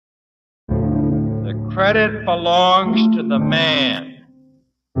credit belongs to the man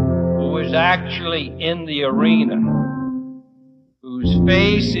who is actually in the arena, whose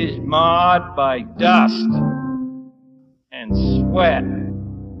face is marred by dust and sweat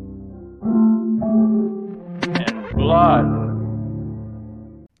and blood.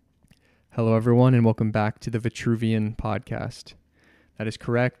 Hello, everyone, and welcome back to the Vitruvian podcast. That is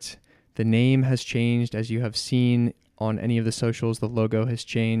correct. The name has changed, as you have seen on any of the socials. The logo has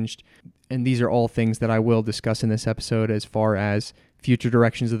changed. And these are all things that I will discuss in this episode as far as future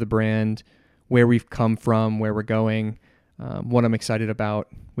directions of the brand, where we've come from, where we're going, what I'm excited about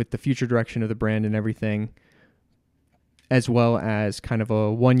with the future direction of the brand and everything, as well as kind of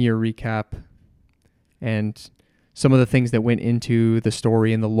a one-year recap and some of the things that went into the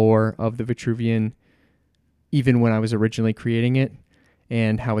story and the lore of the Vitruvian, even when I was originally creating it,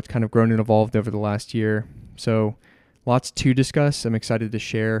 and how it's kind of grown and evolved over the last year. So lots to discuss. I'm excited to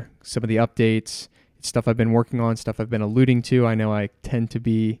share some of the updates. It's stuff I've been working on, stuff I've been alluding to. I know I tend to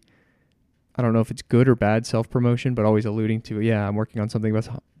be, I don't know if it's good or bad self-promotion, but always alluding to, I'm working on something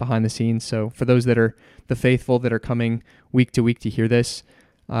behind the scenes. So for those that are the faithful that are coming week to week to hear this,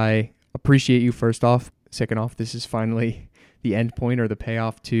 I appreciate you first off. Second off, this is finally the end point or the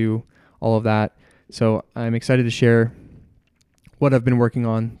payoff to all of that. So I'm excited to share what I've been working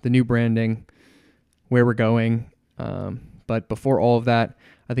on, the new branding, where we're going. But before all of that,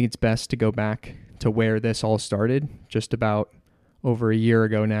 I think it's best to go back to where this all started, just about over a year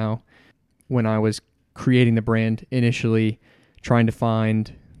ago now, when I was creating the brand, initially trying to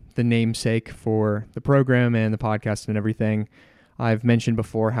find the namesake for the program and the podcast and everything. I've mentioned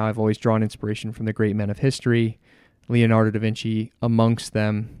before how I've always drawn inspiration from the great men of history, Leonardo da Vinci amongst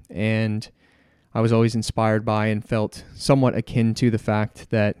them, and I was always inspired by and felt somewhat akin to the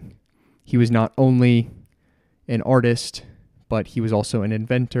fact that he was not only an artist, but he was also an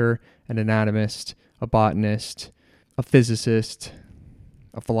inventor, an anatomist, a botanist, a physicist,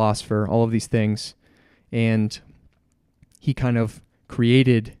 a philosopher, all of these things. And he kind of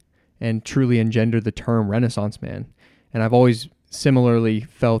created and truly engendered the term Renaissance man. And I've always similarly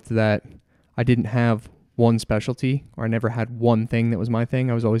felt that I didn't have one specialty, or I never had one thing that was my thing.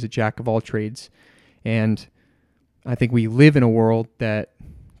 I was always a jack of all trades. And I think we live in a world that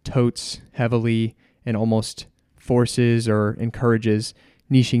totes heavily and almost forces or encourages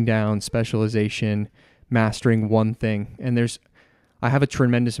niching down, specialization, mastering one thing. And I have a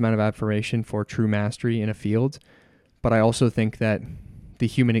tremendous amount of admiration for true mastery in a field, but I also think that the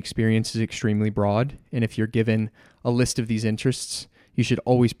human experience is extremely broad. And if you're given a list of these interests, you should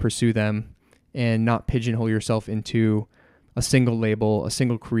always pursue them and not pigeonhole yourself into a single label, a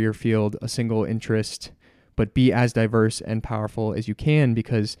single career field, a single interest, but be as diverse and powerful as you can,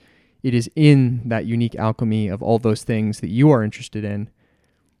 because it is in that unique alchemy of all those things that you are interested in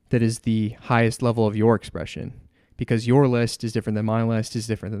that is the highest level of your expression, because your list is different than my list, is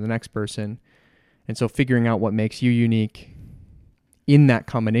different than the next person. And so figuring out what makes you unique in that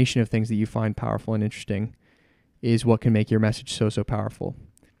combination of things that you find powerful and interesting is what can make your message so powerful.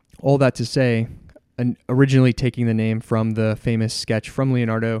 All that to say, originally taking the name from the famous sketch from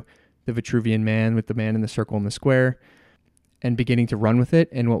Leonardo, the Vitruvian man with the man in the circle and the square, and beginning to run with it.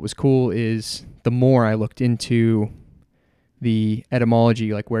 And what was cool is the more I looked into the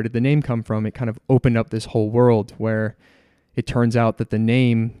etymology, like where did the name come from, it kind of opened up this whole world where it turns out that the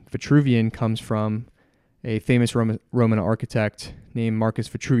name Vitruvian comes from a famous Roman architect named Marcus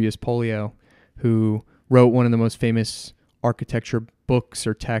Vitruvius Pollio, who wrote one of the most famous architecture books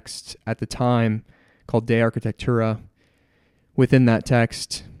or texts at the time called De Architectura. Within that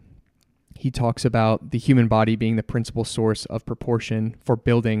text, he talks about the human body being the principal source of proportion for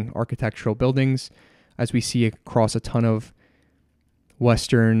building architectural buildings, as we see across a ton of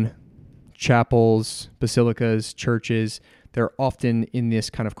Western chapels, basilicas, churches. They're often in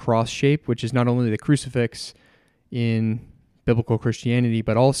this kind of cross shape, which is not only the crucifix in biblical Christianity,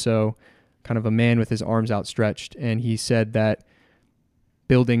 but also kind of a man with his arms outstretched. And he said that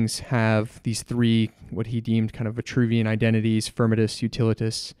buildings have these three, what he deemed kind of Vitruvian identities: firmitas,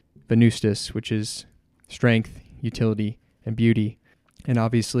 utilitas, venustus, which is strength, utility, and beauty. And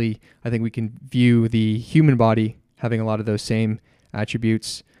obviously, I think we can view the human body having a lot of those same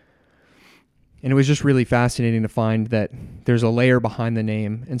attributes. And it was just really fascinating to find that there's a layer behind the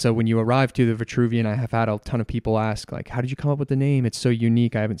name. And so when you arrive to the Vitruvian, I have had a ton of people ask, like, how did you come up with the name? It's so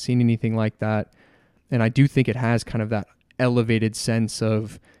unique. I haven't seen anything like that. And I do think it has kind of that elevated sense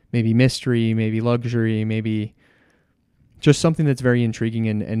of maybe mystery, maybe luxury, maybe just something that's very intriguing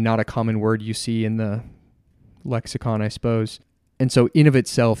and not a common word you see in the lexicon, I suppose. And so in of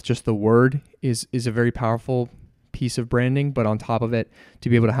itself, just the word is a very powerful piece of branding, but on top of it, to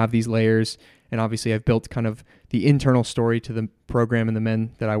be able to have these layers And obviously I've built kind of the internal story to the program and the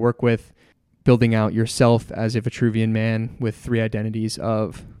men that I work with, building out yourself as a Vitruvian man with 3 identities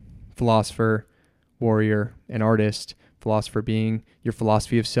of philosopher, warrior, and artist. Philosopher being your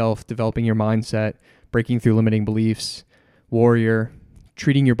philosophy of self, developing your mindset, breaking through limiting beliefs. Warrior,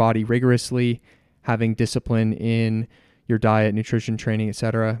 treating your body rigorously, having discipline in your diet, nutrition, training,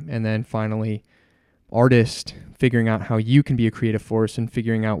 etc. And then finally, artist, figuring out how you can be a creative force and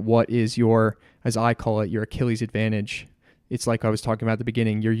figuring out what is your, as I call it, your Achilles advantage. It's like I was talking about at the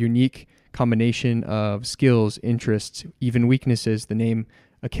beginning, your unique combination of skills, interests, even weaknesses. The name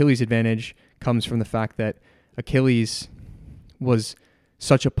Achilles advantage comes from the fact that Achilles was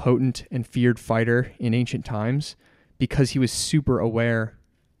such a potent and feared fighter in ancient times because he was super aware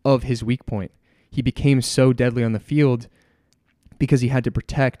of his weak point. He became so deadly on the field because he had to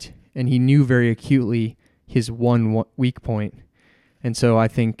protect, and he knew very acutely his one weak point. And so I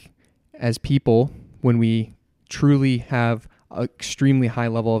think as people, when we truly have an extremely high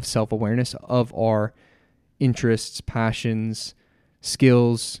level of self-awareness of our interests, passions,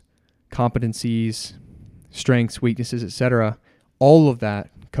 skills, competencies, strengths, weaknesses, etc., all of that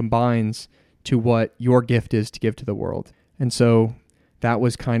combines to what your gift is to give to the world. And so that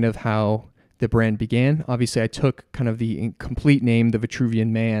was kind of how the brand began. Obviously, I took kind of the complete name, the Vitruvian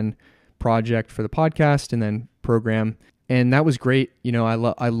Man project for the podcast and then program. And that was great. You know,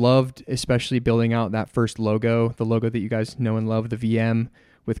 I loved especially building out that first logo, the logo that you guys know and love, the VM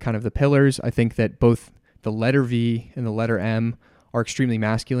with kind of the pillars. I think that both the letter V and the letter M are extremely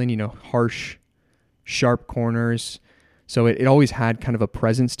masculine, you know, harsh, sharp corners. So it always had kind of a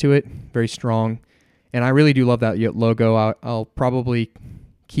presence to it, very strong. And I really do love that logo. I'll probably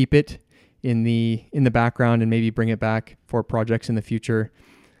keep it in the background and maybe bring it back for projects in the future,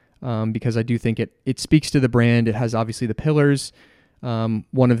 because I do think it speaks to the brand. It has obviously the pillars,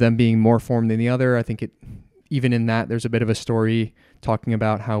 one of them being more formed than the other. I think even in that, there's a bit of a story talking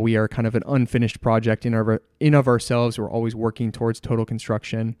about how we are kind of an unfinished project in of ourselves. We're always working towards total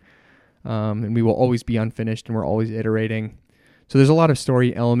construction. And we will always be unfinished, and we're always iterating. So there's a lot of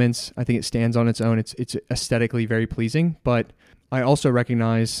story elements. I think it stands on its own. It's aesthetically very pleasing, but I also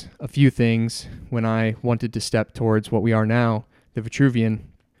recognize a few things when I wanted to step towards what we are now, the Vitruvian,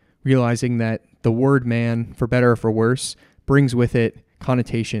 realizing that the word man, for better or for worse, brings with it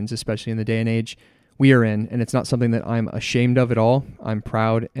connotations, especially in the day and age we are in. And it's not something that I'm ashamed of at all. I'm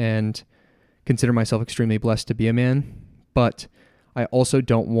proud and consider myself extremely blessed to be a man, but I also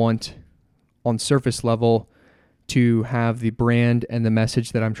don't want, on surface level, to have the brand and the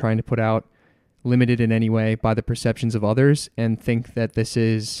message that I'm trying to put out limited in any way by the perceptions of others and think that this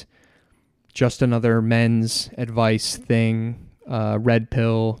is just another men's advice thing, red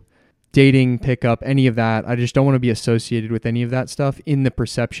pill, dating, pickup, any of that. I just don't want to be associated with any of that stuff in the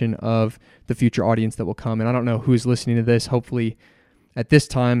perception of the future audience that will come. And I don't know who's listening to this. Hopefully at this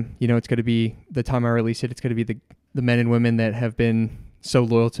time, you know, it's going to be the time I release it. It's going to be the men and women that have been so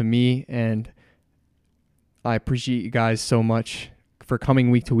loyal to me, and I appreciate you guys so much for coming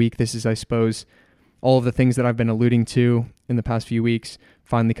week to week. This is, I suppose, all of the things that I've been alluding to in the past few weeks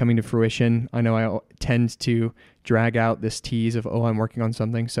finally coming to fruition. I know I tend to drag out this tease of, I'm working on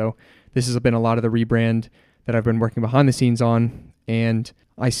something. So this has been a lot of the rebrand that I've been working behind the scenes on, and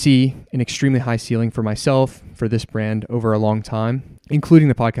I see an extremely high ceiling for myself, for this brand over a long time, including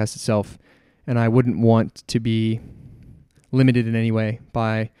the podcast itself. And I wouldn't want to be limited in any way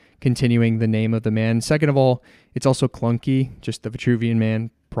by continuing the name of the man. Second of all, it's also clunky, just the Vitruvian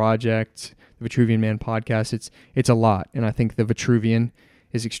Man project, the Vitruvian Man podcast. It's a lot. And I think the Vitruvian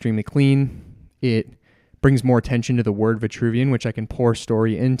is extremely clean. It brings more attention to the word Vitruvian, which I can pour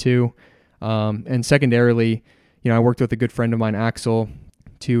story into. And secondarily, I worked with a good friend of mine, Axel,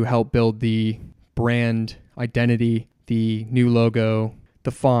 to help build the brand identity, the new logo,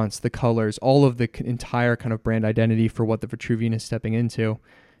 the fonts, the colors, all of the entire kind of brand identity for what the Vitruvian is stepping into.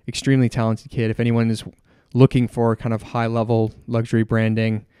 Extremely talented kid. If anyone is looking for kind of high-level luxury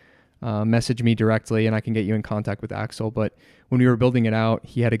branding, message me directly and I can get you in contact with Axel. But when we were building it out,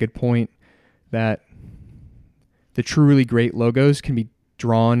 he had a good point that the truly great logos can be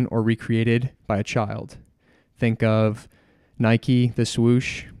drawn or recreated by a child. Think of Nike, the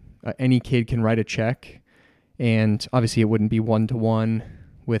swoosh. Any kid can write a check. And obviously it wouldn't be one-to-one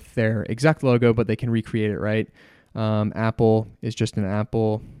with their exact logo, but they can recreate it, right? Apple is just an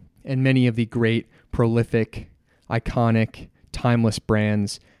apple. And many of the great, prolific, iconic, timeless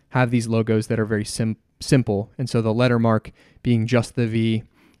brands have these logos that are very simple. And so the letter mark being just the V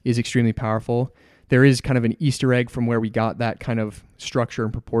is extremely powerful. There is kind of an Easter egg from where we got that kind of structure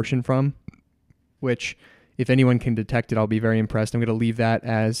and proportion from, which if anyone can detect it, I'll be very impressed. I'm going to leave that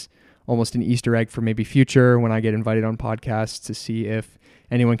as almost an Easter egg for maybe future when I get invited on podcasts to see if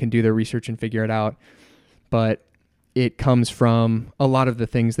anyone can do their research and figure it out. But it comes from a lot of the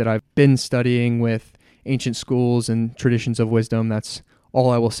things that I've been studying with ancient schools and traditions of wisdom. That's all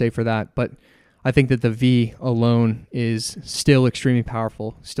I will say for that. But I think that the V alone is still extremely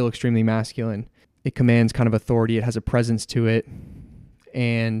powerful, still extremely masculine. It commands kind of authority. It has a presence to it.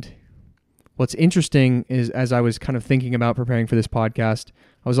 And what's interesting is, as I was kind of thinking about preparing for this podcast,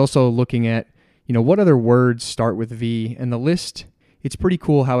 I was also looking at, what other words start with V, and the list, it's pretty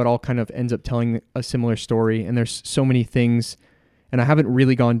cool how it all kind of ends up telling a similar story. And there's so many things, and I haven't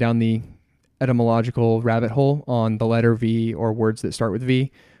really gone down the etymological rabbit hole on the letter V or words that start with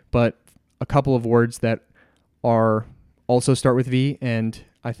V, but a couple of words that are also start with V and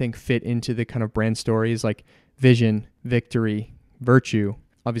I think fit into the kind of brand stories like vision, victory, virtue.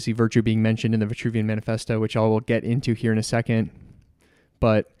 Obviously virtue being mentioned in the Vitruvian Manifesto, which I will get into here in a second.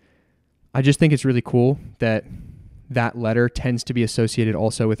 But I just think it's really cool that that letter tends to be associated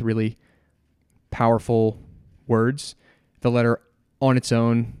also with really powerful words. The letter on its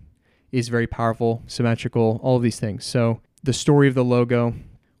own is very powerful, symmetrical, all of these things. So the story of the logo,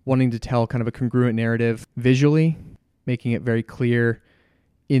 wanting to tell kind of a congruent narrative visually, making it very clear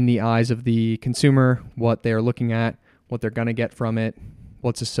in the eyes of the consumer what they're looking at, what they're going to get from it,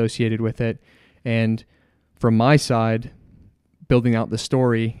 what's associated with it. And from my side, building out the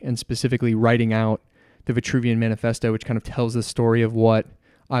story and specifically writing out the Vitruvian Manifesto, which kind of tells the story of what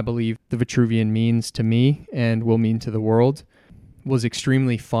I believe the Vitruvian means to me and will mean to the world, was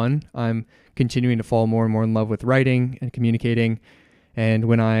extremely fun. I'm continuing to fall more and more in love with writing and communicating. And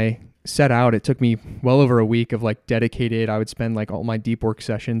when I set out, it took me well over a week of dedicated, I would spend all my deep work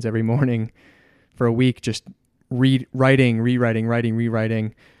sessions every morning for a week, just rewriting,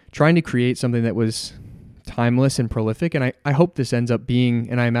 trying to create something that was timeless and prolific. And I hope this ends up being,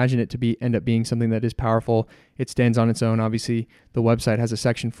 and I imagine it to end up being something that is powerful. It stands on its own. Obviously, the website has a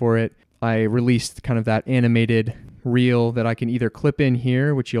section for it. I released kind of that animated reel that I can either clip in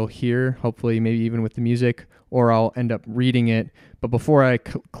here, which you'll hear, hopefully maybe even with the music, or I'll end up reading it. But before I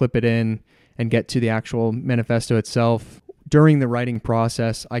clip it in and get to the actual manifesto itself, during the writing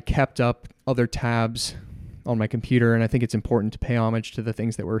process, I kept up other tabs on my computer, and I think it's important to pay homage to the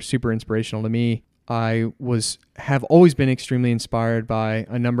things that were super inspirational to me. I have always been extremely inspired by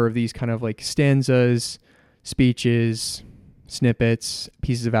a number of these kind of stanzas, speeches, snippets,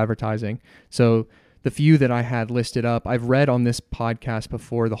 pieces of advertising. So the few that I had listed up, I've read on this podcast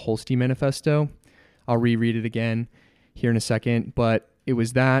before, the Holstein Manifesto. I'll reread it again here in a second, but it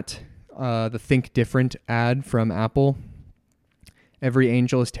was that, the Think Different ad from Apple. Every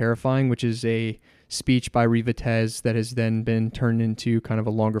Angel is Terrifying, which is a speech by Rivatez that has then been turned into kind of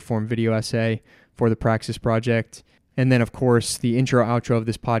a longer form video essay for the Praxis Project. And then, of course, the intro outro of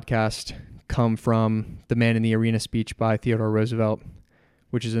this podcast come from the Man in the Arena speech by Theodore Roosevelt,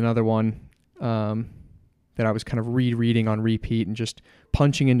 which is another one that I was kind of rereading on repeat and just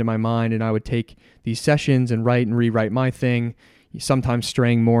punching into my mind. And I would take these sessions and write and rewrite my thing, sometimes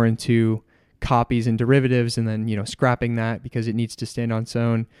straying more into copies and derivatives and then, scrapping that because it needs to stand on its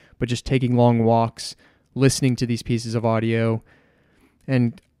own, but just taking long walks, listening to these pieces of audio,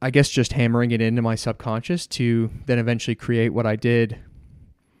 and I guess just hammering it into my subconscious to then eventually create what I did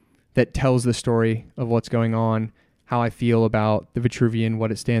that tells the story of what's going on, how I feel about the Vitruvian,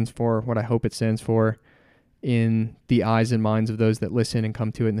 what it stands for, what I hope it stands for in the eyes and minds of those that listen and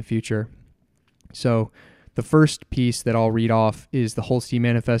come to it in the future. So the first piece that I'll read off is the Holstein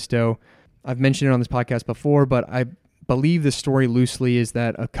Manifesto. I've mentioned it on this podcast before, but I believe the story loosely is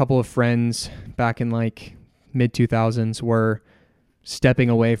that a couple of friends back in mid 2000s were stepping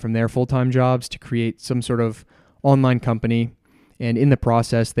away from their full-time jobs to create some sort of online company. And in the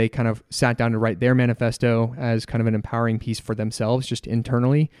process, they kind of sat down to write their manifesto as kind of an empowering piece for themselves, just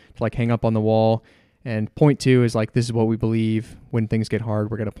internally, to hang up on the wall and point to is this is what we believe. When things get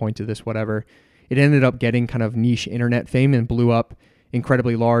hard, we're going to point to this, whatever. It ended up getting kind of niche internet fame and blew up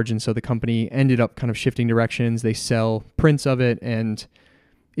incredibly large. And so the company ended up kind of shifting directions. They sell prints of it and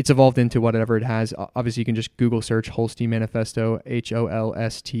it's evolved into whatever it has. Obviously, you can just Google search Holstein Manifesto,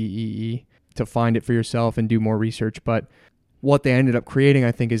 Holstee, to find it for yourself and do more research. But what they ended up creating,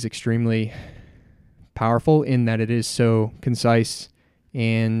 I think, is extremely powerful in that it is so concise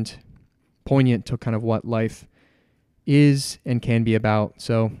and poignant to kind of what life is and can be about.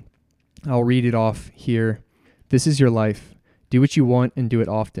 So I'll read it off here. This is your life. Do what you want and do it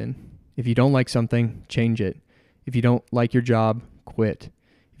often. If you don't like something, change it. If you don't like your job, quit.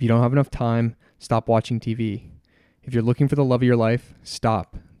 If you don't have enough time, stop watching TV. If you're looking for the love of your life,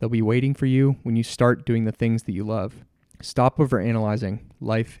 stop. They'll be waiting for you when you start doing the things that you love. Stop overanalyzing.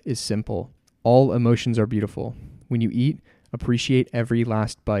 Life is simple. All emotions are beautiful. When you eat, appreciate every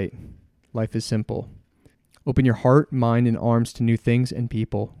last bite. Life is simple. Open your heart, mind, and arms to new things and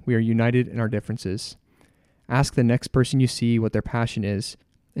people. We are united in our differences. Ask the next person you see what their passion is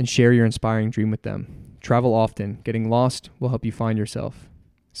and share your inspiring dream with them. Travel often. Getting lost will help you find yourself.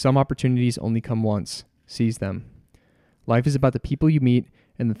 Some opportunities only come once. Seize them. Life is about the people you meet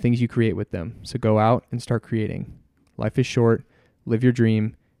and the things you create with them. So go out and start creating. Life is short. Live your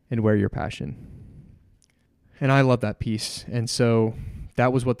dream and wear your passion. And I love that piece. And so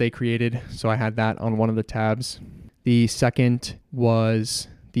that was what they created. So I had that on one of the tabs. The second was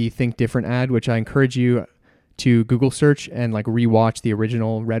the Think Different ad, which I encourage you to Google search and like rewatch the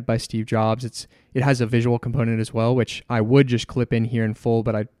original read by Steve Jobs. It has a visual component as well, which I would just clip in here in full,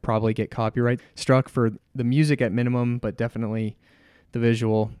 but I'd probably get copyright struck for the music at minimum, but definitely the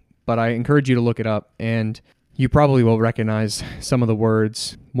visual. But I encourage you to look it up, and you probably will recognize some of the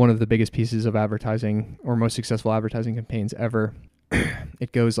words. One of the biggest pieces of advertising or most successful advertising campaigns ever.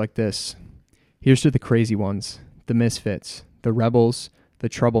 It goes like this. Here's to the crazy ones, the misfits, the rebels, the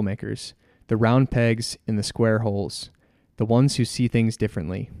troublemakers, the round pegs in the square holes, the ones who see things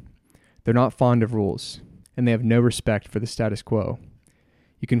differently. They're not fond of rules, and they have no respect for the status quo.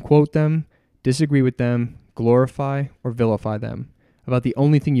 You can quote them, disagree with them, glorify or vilify them. About the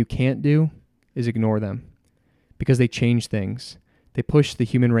only thing you can't do is ignore them. Because they change things. They push the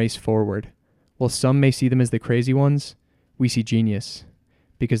human race forward. While some may see them as the crazy ones, we see genius.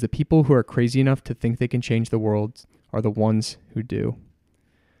 Because the people who are crazy enough to think they can change the world are the ones who do.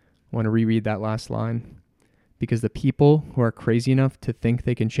 I want to reread that last line. Because the people who are crazy enough to think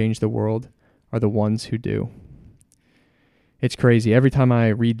they can change the world are the ones who do. It's crazy. Every time I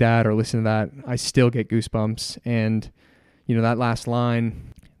read that or listen to that, I still get goosebumps. And, that last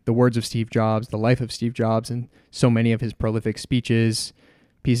line, the words of Steve Jobs, the life of Steve Jobs, and so many of his prolific speeches,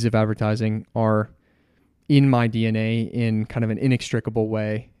 pieces of advertising are in my DNA in kind of an inextricable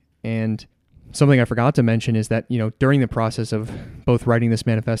way. And something I forgot to mention is that, during the process of both writing this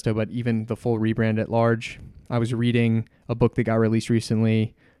manifesto, but even the full rebrand at large, I was reading a book that got released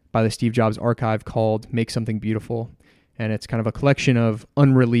recently by the Steve Jobs Archive called Make Something Beautiful. And it's kind of a collection of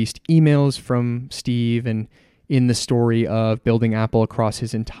unreleased emails from Steve and in the story of building Apple across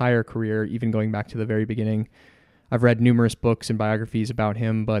his entire career, even going back to the very beginning. I've read numerous books and biographies about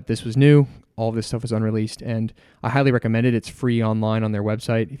him, but this was new. All of this stuff was unreleased, and I highly recommend it. It's free online on their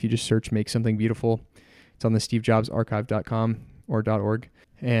website. If you just search Make Something Beautiful, it's on the stevejobsarchive.com or .org.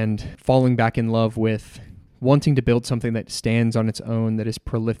 And falling back in love with wanting to build something that stands on its own, that is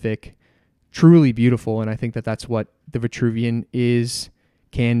prolific, truly beautiful. And I think that that's what the Vitruvian is,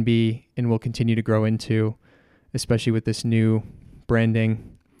 can be, and will continue to grow into, especially with this new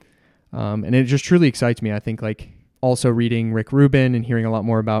branding. And it just truly excites me. I think also reading Rick Rubin and hearing a lot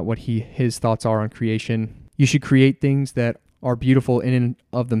more about what his thoughts are on creation. You should create things that are beautiful in and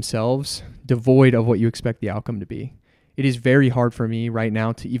of themselves, devoid of what you expect the outcome to be. It is very hard for me right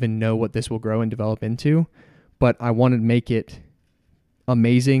now to even know what this will grow and develop into, but I want to make it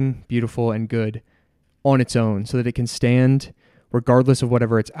amazing, beautiful, and good on its own so that it can stand regardless of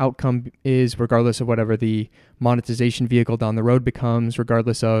whatever its outcome is, regardless of whatever the monetization vehicle down the road becomes,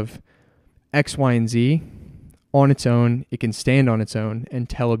 regardless of X, Y, and Z. On its own, it can stand on its own and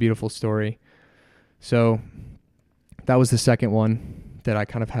tell a beautiful story. So that was the second one that I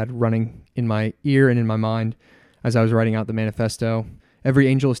kind of had running in my ear and in my mind as I was writing out the manifesto. Every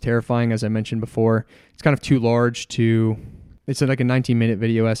Angel is Terrifying, as I mentioned before. It's kind of too large it's like a 19-minute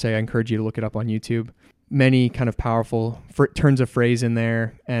video essay. I encourage you to look it up on YouTube. Many kind of powerful turns of phrase in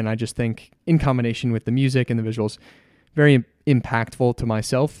there, and I just think in combination with the music and the visuals, very impactful to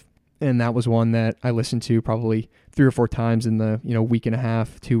myself. And that was one that I listened to probably 3 or 4 times in the week and a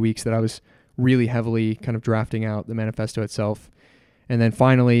half, 2 weeks that I was really heavily kind of drafting out the manifesto itself. And then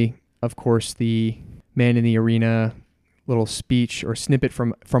finally, of course, the Man in the Arena little speech or snippet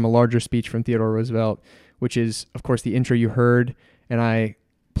from a larger speech from Theodore Roosevelt, which is, of course, the intro you heard. And I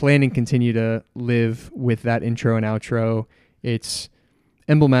plan and continue to live with that intro and outro. It's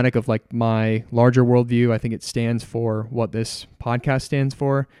emblematic of my larger worldview. I think it stands for what this podcast stands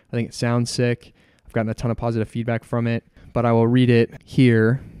for. I think it sounds sick. I've gotten a ton of positive feedback from it, but I will read it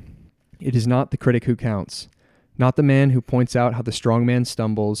here. It is not the critic who counts, not the man who points out how the strong man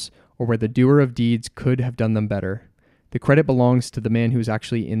stumbles or where the doer of deeds could have done them better. The credit belongs to the man who is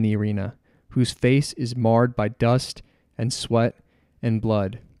actually in the arena, whose face is marred by dust and sweat and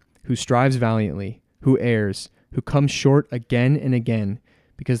blood, who strives valiantly, who errs, who comes short again and again,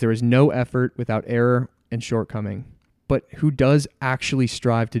 because there is no effort without error and shortcoming, but who does actually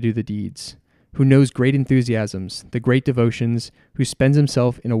strive to do the deeds, who knows great enthusiasms, the great devotions, who spends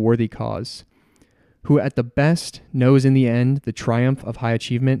himself in a worthy cause, who at the best knows in the end the triumph of high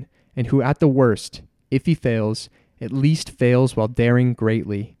achievement, and who at the worst, if he fails, at least fails while daring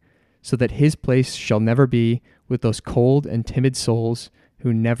greatly, so that his place shall never be with those cold and timid souls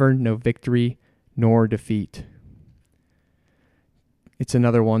who never know victory nor defeat. It's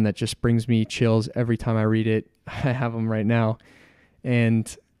another one that just brings me chills every time I read it. I have them right now.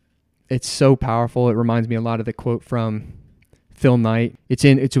 And it's so powerful. It reminds me a lot of the quote from Phil Knight.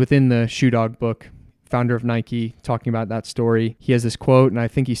 It's within the Shoe Dog book, founder of Nike, talking about that story. He has this quote, and I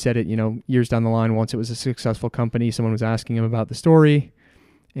think he said it, years down the line. Once it was a successful company, someone was asking him about the story,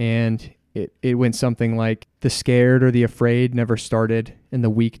 and it went something like, "The scared or the afraid never started, and the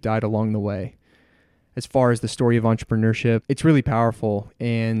weak died along the way." As far as the story of entrepreneurship, it's really powerful,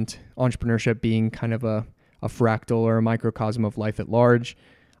 and entrepreneurship being kind of a fractal or a microcosm of life at large,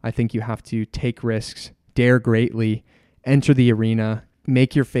 I think you have to take risks, dare greatly, enter the arena,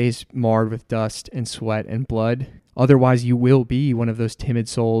 make your face marred with dust and sweat and blood. Otherwise, you will be one of those timid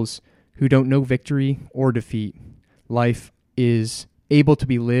souls who don't know victory or defeat. Life is able to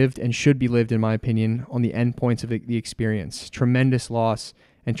be lived and should be lived, in my opinion, on the endpoints of the experience. Tremendous loss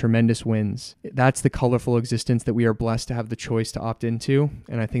and tremendous wins. That's the colorful existence that we are blessed to have the choice to opt into.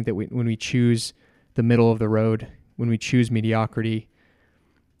 And I think that when we choose the middle of the road, when we choose mediocrity,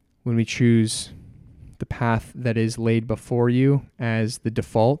 when we choose the path that is laid before you as the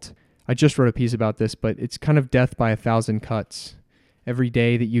default. I just wrote a piece about this, but it's kind of death by 1,000 cuts. Every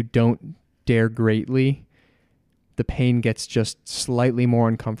day that you don't dare greatly, the pain gets just slightly more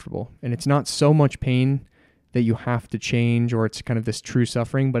uncomfortable. And it's not so much pain that you have to change, or it's kind of this true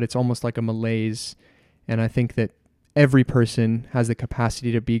suffering, but it's almost like a malaise. And I think that every person has the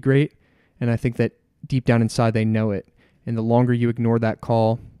capacity to be great. And I think that deep down inside, they know it. And the longer you ignore that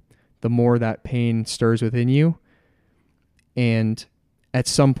call, the more that pain stirs within you. And at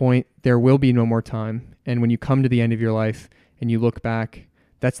some point, there will be no more time. And when you come to the end of your life and you look back,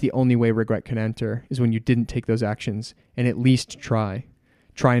 that's the only way regret can enter, is when you didn't take those actions and at least try.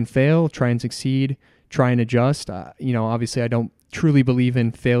 Try and fail, try and succeed, try and adjust. Obviously I don't truly believe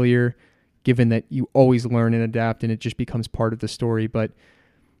in failure, given that you always learn and adapt and it just becomes part of the story. But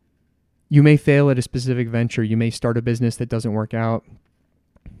you may fail at a specific venture. You may start a business that doesn't work out.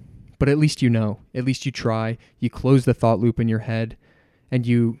 But at least at least you try, you close the thought loop in your head, and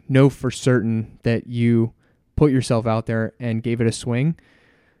you know for certain that you put yourself out there and gave it a swing.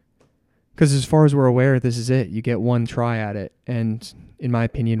 Because as far as we're aware, this is it. You get one try at it. And in my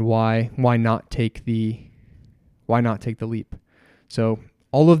opinion, why not take the leap? So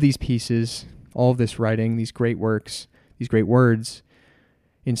all of these pieces, all of this writing, these great works, these great words,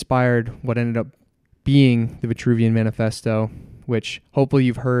 inspired what ended up being the Vitruvian Manifesto, which hopefully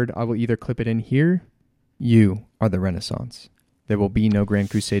you've heard. I will either clip it in here. You are the Renaissance. There will be no grand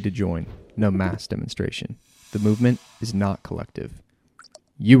crusade to join, no mass demonstration. The movement is not collective.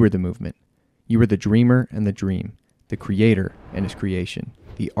 You are the movement. You are the dreamer and the dream, the creator and his creation,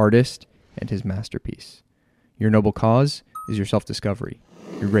 the artist and his masterpiece. Your noble cause is your self-discovery.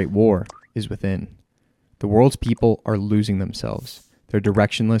 Your great war is within. The world's people are losing themselves. They're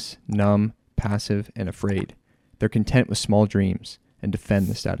directionless, numb, passive, and afraid. They're content with small dreams and defend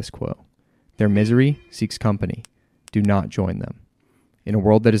the status quo. Their misery seeks company. Do not join them. In a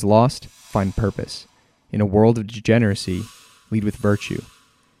world that is lost, find purpose. In a world of degeneracy, lead with virtue.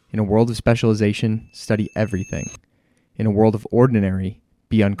 In a world of specialization, study everything. In a world of ordinary,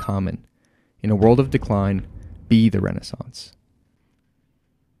 be uncommon. In a world of decline, be the Renaissance.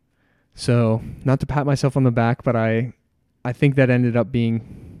 So, not to pat myself on the back, but I think that ended up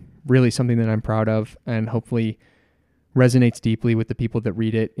being really something that I'm proud of, and hopefully resonates deeply with the people that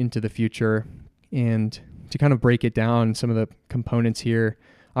read it into the future. And to kind of break it down, some of the components here,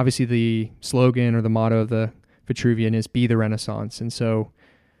 obviously the slogan or the motto of the Vitruvian is "Be the Renaissance." And so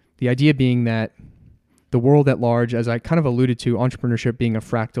the idea being that the world at large, as I kind of alluded to, entrepreneurship being a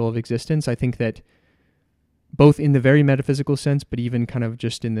fractal of existence, I think that both in the very metaphysical sense, but even kind of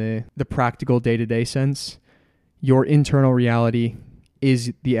just in the practical day-to-day sense, your internal reality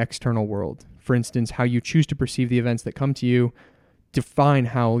is the external world. For instance, how you choose to perceive the events that come to you define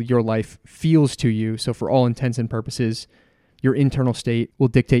how your life feels to you. So for all intents and purposes, your internal state will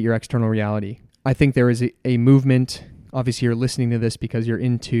dictate your external reality. I think there is a movement. Obviously, you're listening to this because you're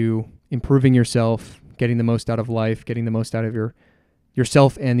into improving yourself, getting the most out of life, getting the most out of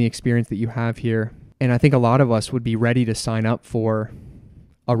yourself and the experience that you have here. And I think a lot of us would be ready to sign up for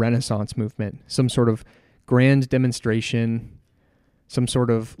a Renaissance movement, some sort of grand demonstration, some sort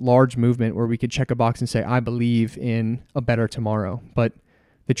of large movement where we could check a box and say, I believe in a better tomorrow. But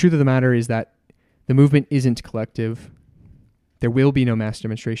the truth of the matter is that The movement isn't collective. There will be no mass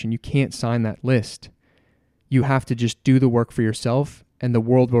demonstration. You can't sign that list. You have to just do the work for yourself, and the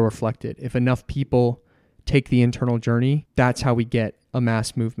world will reflect it. If enough people take the internal journey, that's how we get a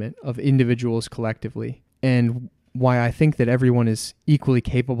mass movement of individuals collectively. And why I think that everyone is equally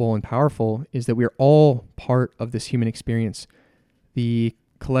capable and powerful is that we're all part of this human experience. The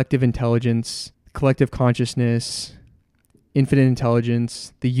collective intelligence, collective consciousness, infinite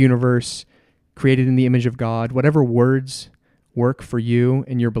intelligence, the universe, created in the image of God, whatever words work for you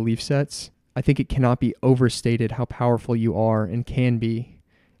and your belief sets, I think it cannot be overstated how powerful you are and can be.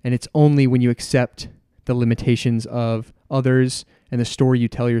 And it's only when you accept the limitations of others and the story you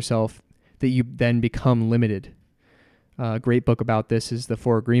tell yourself that you then become limited. A great book about this is The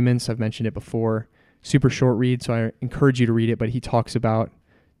Four Agreements. I've mentioned it before. Super short read, so I encourage you to read it. But he talks about,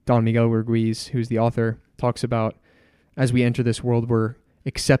 Don Miguel Ruiz, who's the author, talks about as we enter this world, we're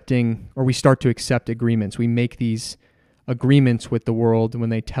accepting, or we start to accept agreements. We make these agreements with the world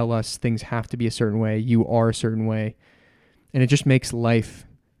when they tell us things have to be a certain way, you are a certain way. And it just makes life,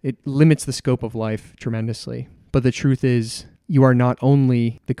 it limits the scope of life tremendously. But the truth is, you are not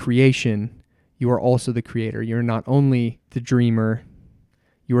only the creation, you are also the creator. You're not only the dreamer,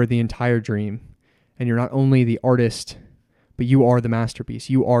 you are the entire dream. And you're not only the artist, but you are the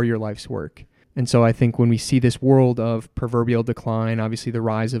masterpiece. You are your life's work. And so I think when we see this world of proverbial decline, obviously the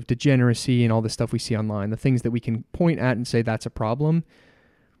rise of degeneracy and all the stuff we see online, the things that we can point at and say that's a problem,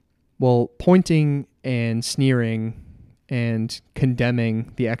 well, pointing and sneering and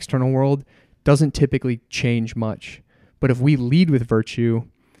condemning the external world doesn't typically change much. But if we lead with virtue,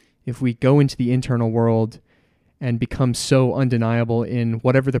 if we go into the internal world and become so undeniable in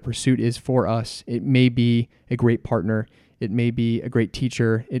whatever the pursuit is for us, it may be a great partner, it may be a great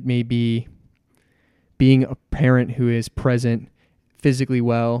teacher, it may be being a parent who is present physically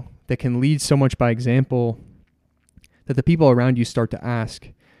well, that can lead so much by example that the people around you start to ask.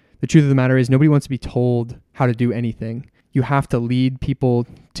 The truth of the matter is nobody wants to be told how to do anything. You have to lead people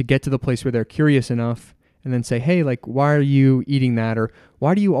to get to the place where they're curious enough and then say, hey, like, why are you eating that? Or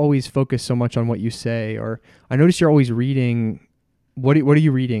why do you always focus so much on what you say? Or I notice you're always reading. What are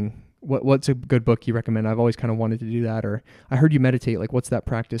you reading? What's a good book you recommend? I've always kind of wanted to do that. Or I heard you meditate. Like, what's that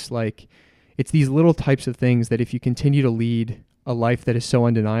practice like? It's these little types of things that if you continue to lead a life that is so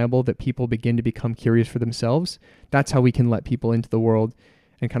undeniable that people begin to become curious for themselves, that's how we can let people into the world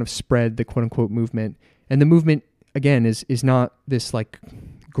and kind of spread the quote unquote movement. And the movement, again, is not this like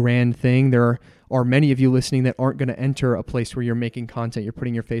grand thing. There are many of you listening that aren't going to enter a place where you're making content, you're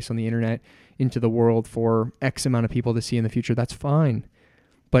putting your face on the internet into the world for X amount of people to see in the future. That's fine.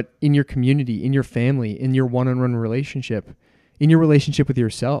 But in your community, in your family, in your one-on-one relationship, in your relationship with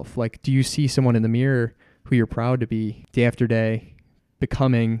yourself, like, do you see someone in the mirror who you're proud to be day after day,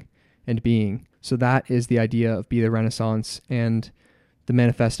 becoming and being? So that is the idea of Be the Renaissance, and the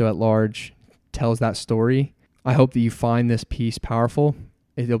manifesto at large tells that story. I hope that you find this piece powerful.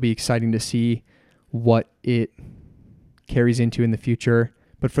 It'll be exciting to see what it carries into in the future.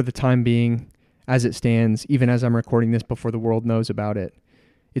 But for the time being, as it stands, even as I'm recording this before the world knows about it,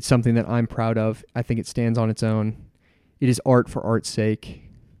 it's something that I'm proud of. I think it stands on its own. It is art for art's sake,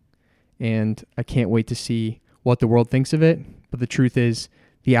 and I can't wait to see what the world thinks of it. But the truth is,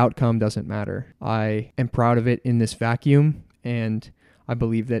 the outcome doesn't matter. I am proud of it in this vacuum, and I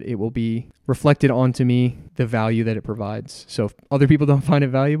believe that it will be reflected onto me, the value that it provides. So if other people don't find it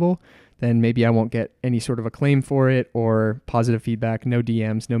valuable, then maybe I won't get any sort of acclaim for it or positive feedback, no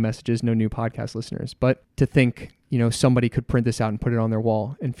DMs, no messages, no new podcast listeners. But to think, somebody could print this out and put it on their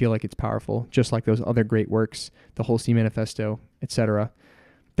wall and feel like it's powerful, just like those other great works, the Holstein Manifesto, etc.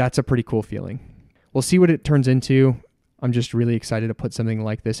 That's a pretty cool feeling. We'll see what it turns into. I'm just really excited to put something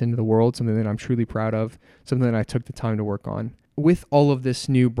like this into the world, something that I'm truly proud of, something that I took the time to work on. With all of this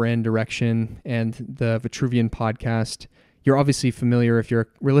new brand direction and the Vitruvian podcast, you're obviously familiar. If you're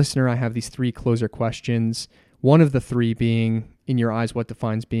a listener, I have these 3 closer questions. One of the 3 being, in your eyes, what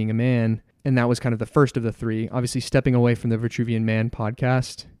defines being a man? And that was kind of the first of the 3. Obviously, stepping away from the Vitruvian Man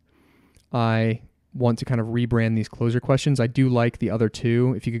podcast, I want to kind of rebrand these closer questions. I do like the other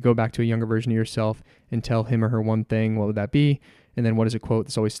 2. If you could go back to a younger version of yourself and tell him or her one thing, what would that be? And then what is a quote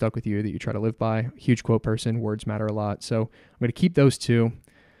that's always stuck with you that you try to live by? Huge quote person. Words matter a lot. So I'm going to keep those 2.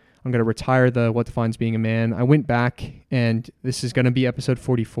 I'm going to retire the what defines being a man. I went back, and this is going to be episode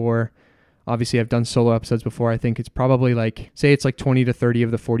 44. Obviously, I've done solo episodes before. I think it's probably it's 20 to 30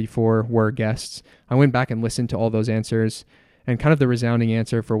 of the 44 were guests. I went back and listened to all those answers and kind of the resounding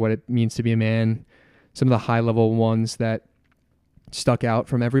answer for what it means to be a man. Some of the high-level ones that stuck out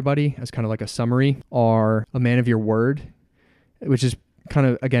from everybody as kind of like a summary are a man of your word, which is kind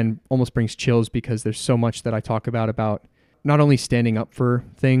of, again, almost brings chills because there's so much that I talk about not only standing up for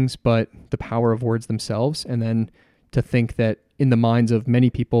things, but the power of words themselves. And then to think that in the minds of many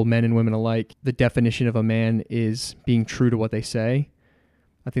people, men and women alike, the definition of a man is being true to what they say.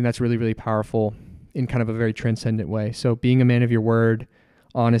 I think that's really, really powerful in kind of a very transcendent way. So being a man of your word,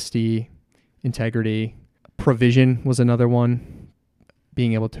 honesty, integrity, provision was another one,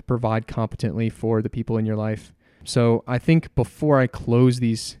 being able to provide competently for the people in your life. So I think before I close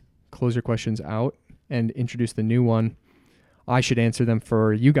these closer questions out and introduce the new one, I should answer them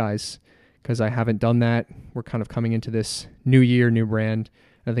for you guys because I haven't done that. We're kind of coming into this new year, new brand.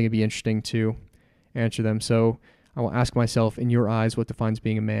 I think it'd be interesting to answer them. So I will ask myself, in your eyes, what defines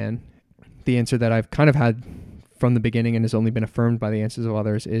being a man? The answer that I've kind of had from the beginning and has only been affirmed by the answers of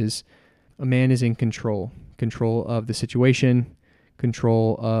others is a man is in control of the situation,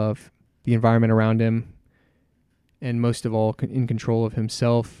 control of the environment around him, and most of all, in control of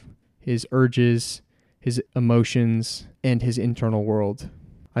himself, his urges, his emotions, and his internal world.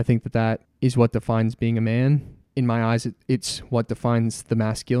 I think that is what defines being a man. In my eyes, it's what defines the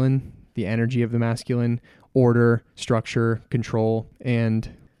masculine, the energy of the masculine, order, structure, control.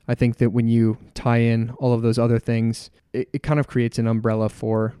 And I think that when you tie in all of those other things, it kind of creates an umbrella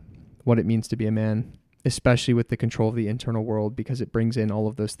for what it means to be a man, especially with the control of the internal world, because it brings in all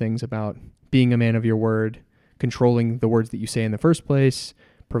of those things about being a man of your word, controlling the words that you say in the first place,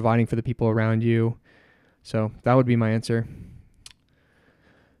 providing for the people around you. So that would be my answer.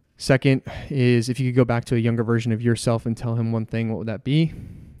 Second is, if you could go back to a younger version of yourself and tell him one thing, what would that be?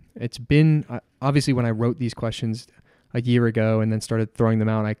 It's been, obviously when I wrote these questions a year ago and then started throwing them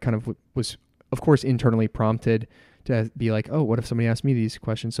out, I kind of was, of course, internally prompted to be like, oh, what if somebody asked me these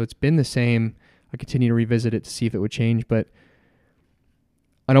questions? So it's been the same. I continue to revisit it to see if it would change, but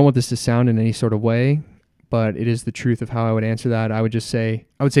I don't want this to sound in any sort of way, but it is the truth of how I would answer that. I would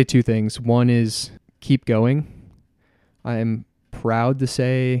say two things. One is keep going. I am proud to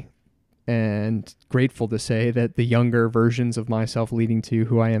say and grateful to say that the younger versions of myself leading to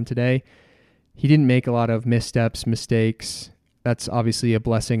who I am today, he didn't make a lot of missteps, mistakes. That's obviously a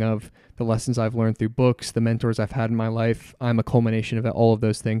blessing of the lessons I've learned through books, the mentors I've had in my life. I'm a culmination of all of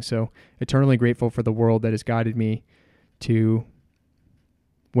those things. So eternally grateful for the world that has guided me to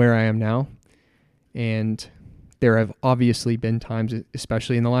where I am now. And there have obviously been times,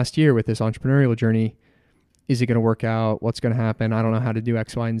 especially in the last year with this entrepreneurial journey, is it going to work out? What's going to happen? I don't know how to do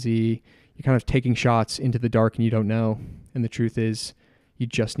X, Y, and Z. You're kind of taking shots into the dark and you don't know. And the truth is, you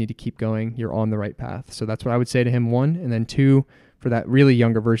just need to keep going. You're on the right path. So that's what I would say to him, one. And then two, for that really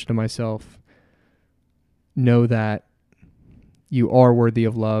younger version of myself, know that you are worthy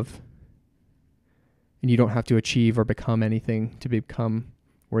of love and you don't have to achieve or become anything to become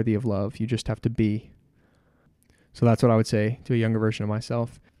worthy of love. You just have to be. So that's what I would say to a younger version of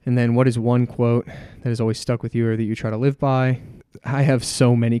myself. And then what is one quote that has always stuck with you or that you try to live by? I have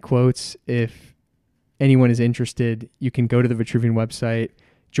so many quotes. If anyone is interested, you can go to the Vitruvian website,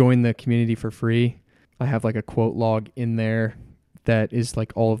 join the community for free. I have like a quote log in there that is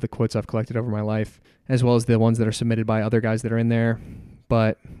like all of the quotes I've collected over my life, as well as the ones that are submitted by other guys that are in there.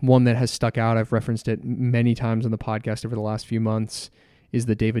 But one that has stuck out, I've referenced it many times on the podcast over the last few months, is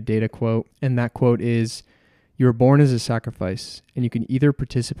the David Data quote. And that quote is, "You are born as a sacrifice, and you can either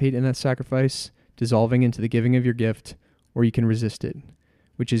participate in that sacrifice, dissolving into the giving of your gift, or you can resist it,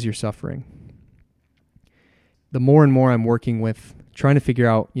 which is your suffering." The more and more I'm working with trying to figure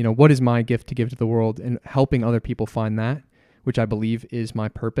out, what is my gift to give to the world and helping other people find that, which I believe is my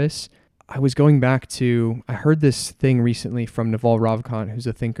purpose. I was going back to, I heard this thing recently from Naval Ravikant, who's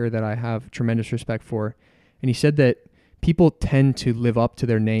a thinker that I have tremendous respect for. And he said that people tend to live up to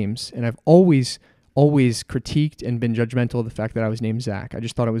their names. And I've always critiqued and been judgmental of the fact that I was named Zach. I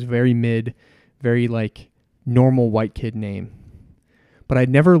just thought it was very very like normal white kid name. But I'd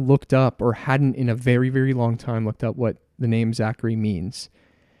never looked up, or hadn't in a very, very long time looked up what the name Zachary means.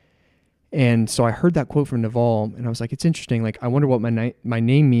 And so I heard that quote from Naval and I was like, it's interesting. Like, I wonder what my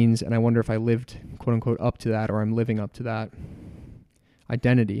name means. And I wonder if I lived, quote unquote, up to that, or I'm living up to that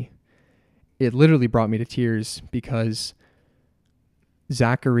identity. It literally brought me to tears because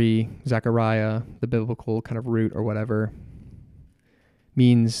Zachariah, the biblical kind of root or whatever,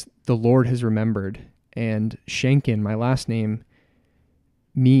 means the Lord has remembered. And Shankin, my last name,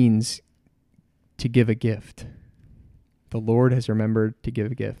 means to give a gift. The Lord has remembered to give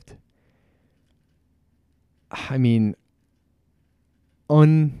a gift. I mean,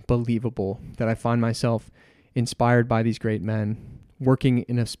 unbelievable that I find myself inspired by these great men, working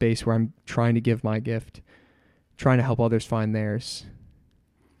in a space where I'm trying to give my gift, trying to help others find theirs.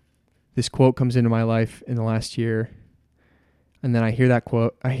 This quote comes into my life in the last year. And then I hear that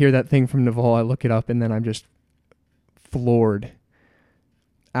quote, I hear that thing from Naval, I look it up, and then I'm just floored,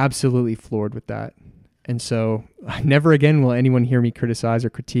 absolutely floored with that. And so never again will anyone hear me criticize or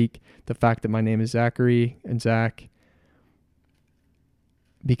critique the fact that my name is Zachary and Zach,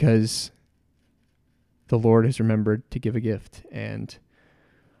 because the Lord has remembered to give a gift. And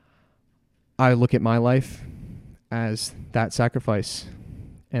I look at my life as that sacrifice,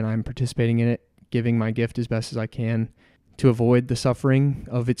 and I'm participating in it, giving my gift as best as I can to avoid the suffering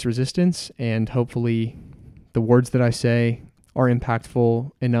of its resistance. And hopefully the words that I say are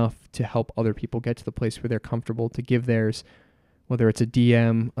impactful enough to help other people get to the place where they're comfortable to give theirs, whether it's a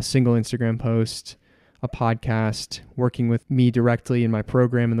DM, a single Instagram post, a podcast, working with me directly in my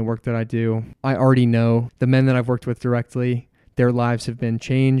program and the work that I do. I already know the men that I've worked with directly, their lives have been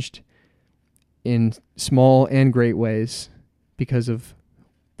changed in small and great ways because of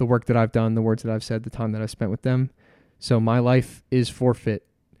the work that I've done, the words that I've said, the time that I've spent with them. So my life is forfeit.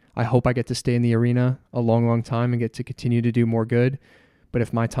 I hope I get to stay in the arena a long, long time and get to continue to do more good. But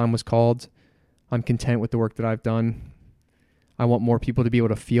if my time was called, I'm content with the work that I've done. I want more people to be able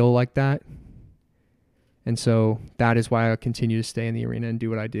to feel like that. And so that is why I continue to stay in the arena and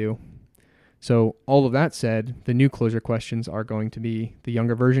do what I do. So all of that said, the new closer questions are going to be the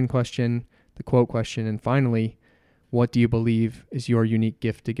younger version question, the quote question, and finally, what do you believe is your unique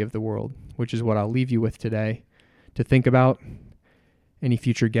gift to give the world? Which is what I'll leave you with today to think about. Any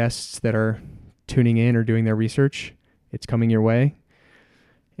future guests that are tuning in or doing their research, it's coming your way.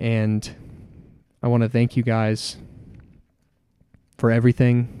 And I want to thank you guys for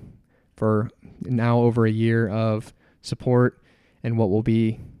everything, for now over a year of support and what will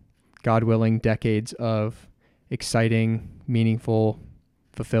be, God willing, decades of exciting, meaningful,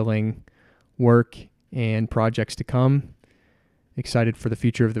 fulfilling work and projects to come. Excited for the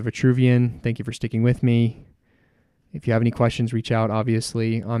future of the Vitruvian. Thank you for sticking with me. If you have any questions, reach out.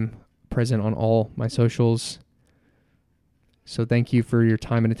 Obviously, I'm present on all my socials. So thank you for your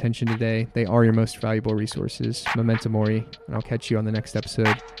time and attention today. They are your most valuable resources. Memento Mori, and I'll catch you on the next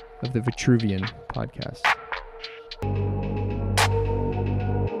episode of the Vitruvian podcast.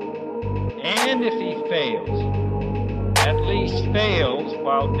 And if he fails, at least fails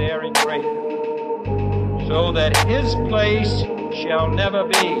while daring greater, so that his place shall never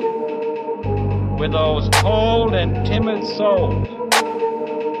be with those cold and timid souls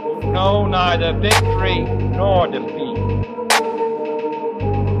who know neither victory nor defeat.